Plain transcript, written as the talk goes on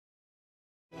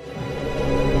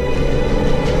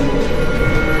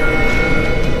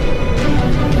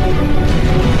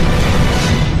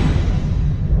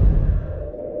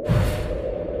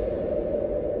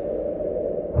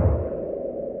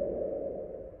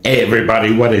Hey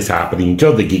everybody, what is happening?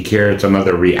 Joe the Geek here. It's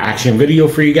another reaction video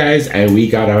for you guys, and we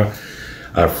got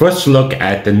a first look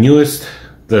at the newest,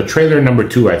 the trailer number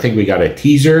 2. I think we got a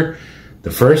teaser,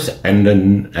 the first, and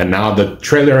now the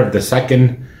trailer of the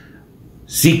second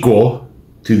sequel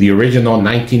to the original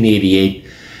 1988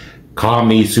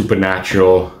 comedy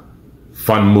supernatural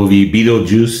fun movie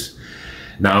Beetlejuice.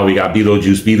 Now we got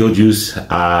Beetlejuice Beetlejuice.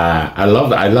 I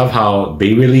love how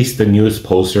they released the newest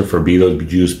poster for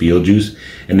Beetlejuice Beetlejuice,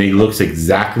 and it looks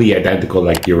exactly identical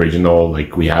like the original.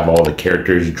 Like, we have all the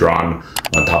characters drawn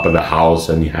on top of the house,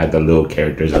 and you had the little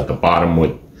characters at the bottom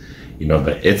with, you know,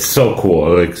 it's so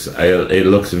cool. It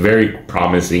looks very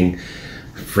promising.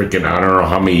 Freaking, I don't know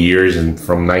how many years, and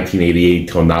from 1988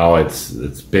 till now, it's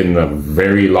been a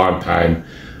very long time,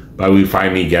 but we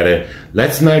finally get it.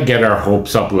 Let's not get our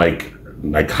hopes up like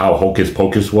how Hocus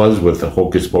Pocus was, with the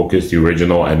Hocus Pocus, the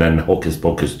original, and then Hocus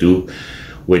Pocus 2,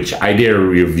 which I did a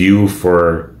review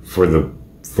for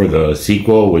the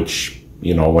sequel, which,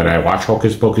 you know, when I watch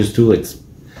Hocus Pocus 2,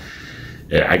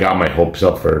 I got my hopes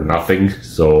up for nothing.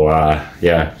 So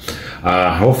yeah,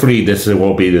 hopefully this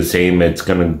will be the same. It's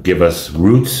gonna give us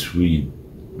roots. You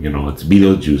know, it's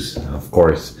Beetlejuice, of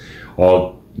course.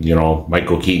 All, you know,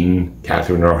 Michael Keaton,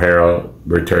 Catherine O'Hara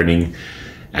returning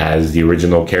as the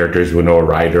original characters, Winona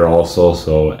Ryder also.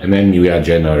 So, and then you got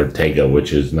Jenna Ortega,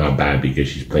 which is not bad because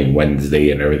she's playing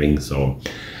Wednesday and everything. So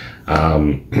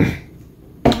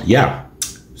yeah,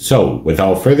 so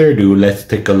without further ado, let's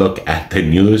take a look at the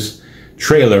newest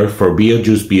trailer for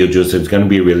Beetlejuice Beetlejuice. It's going to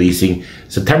be releasing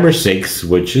September 6th,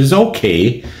 which is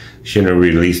okay. Shouldn't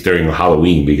release during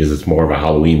Halloween because it's more of a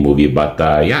Halloween movie, but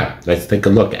yeah, let's take a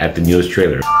look at the newest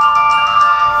trailer.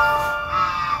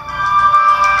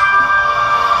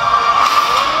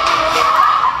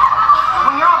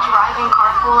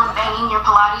 And banging your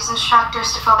Pilates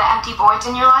instructors to fill the empty voids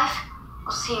in your life,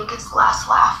 we'll see who gets the last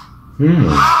laugh.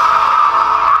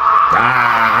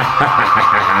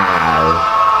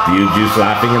 Beetlejuice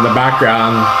laughing in the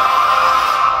background.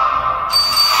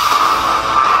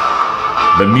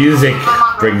 The music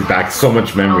brings back so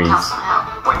much memories.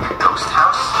 Wait, the ghost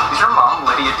house? Is your mom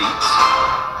Lydia Dietz?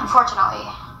 Unfortunately.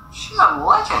 She's a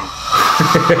legend.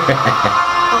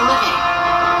 The living,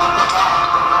 the dead.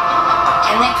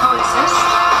 Can they coexist?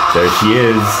 There she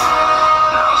is.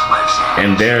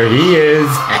 And there he is.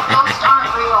 Ghosts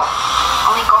aren't real.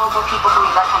 Only gullible people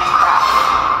believe that kind of crap.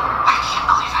 I can't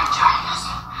believe I'm doing this.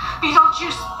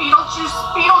 Beetlejuice, Beetlejuice,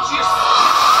 Beetlejuice.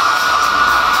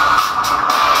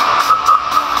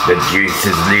 The juice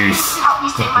is loose. Help me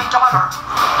save my daughter.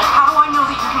 And how do I know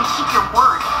that you're going to keep your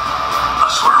word?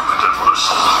 I swear I'm going to lose.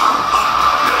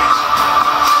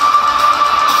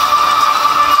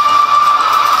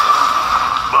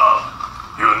 Bob,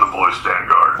 you and the boys stand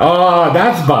guard. Oh,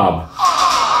 that's Bob.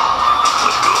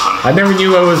 I never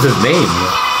knew what was his name.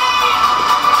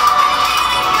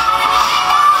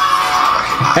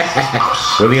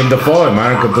 William Dafoe and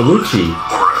Monica Bellucci.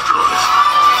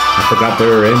 I forgot they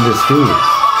were in this too.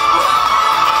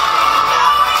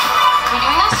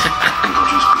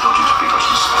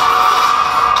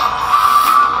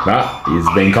 Ah, he's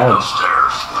being called.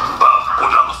 Go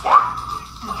down the floor.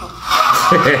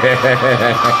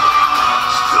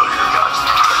 Still your guys.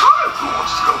 Who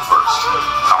wants to go first?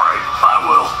 All right, I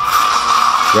will.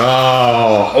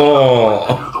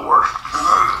 Oh. Do the work.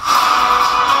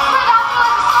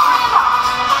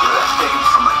 That thing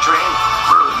from my dream,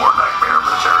 really more nightmare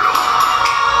material.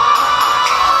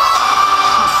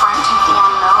 Confronting the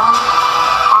unknown,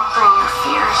 conquering your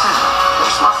fears,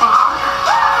 there's nothing harder.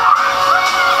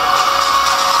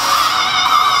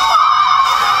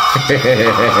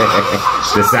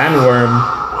 The sandworm.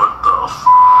 What the f?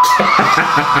 Thank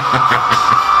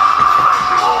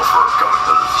you all for coming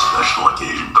to this special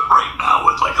occasion, but right now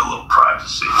we'd like a little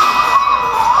privacy.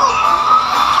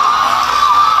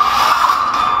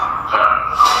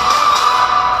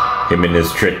 Him and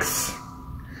his tricks.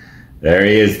 There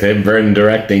he is, Tim Burton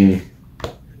directing.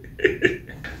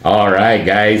 Alright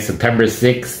guys, September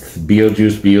 6th,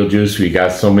 Beetlejuice Beetlejuice. We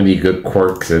got so many good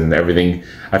quirks and everything.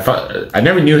 I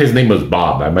never knew his name was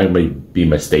Bob. I might be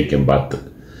mistaken, but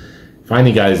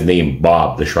finally got his name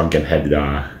Bob, the shrunken head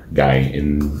guy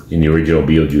in the original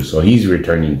Beetlejuice. So he's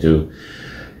returning too.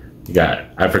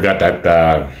 I forgot that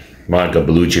Monica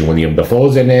Bellucci and William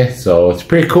Dafoe's in it, so it's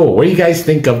pretty cool. What do you guys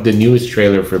think of the newest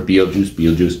trailer for Beetlejuice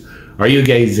Beetlejuice? Are you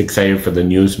guys excited for the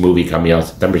newest movie coming out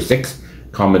September 6th?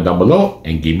 Comment down below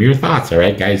and give me your thoughts.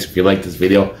 Alright guys, if you like this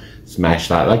video, smash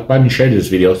that like button, share this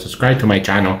video, subscribe to my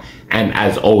channel, and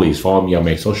as always, follow me on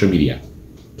my social media.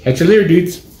 Catch you later,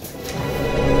 dudes.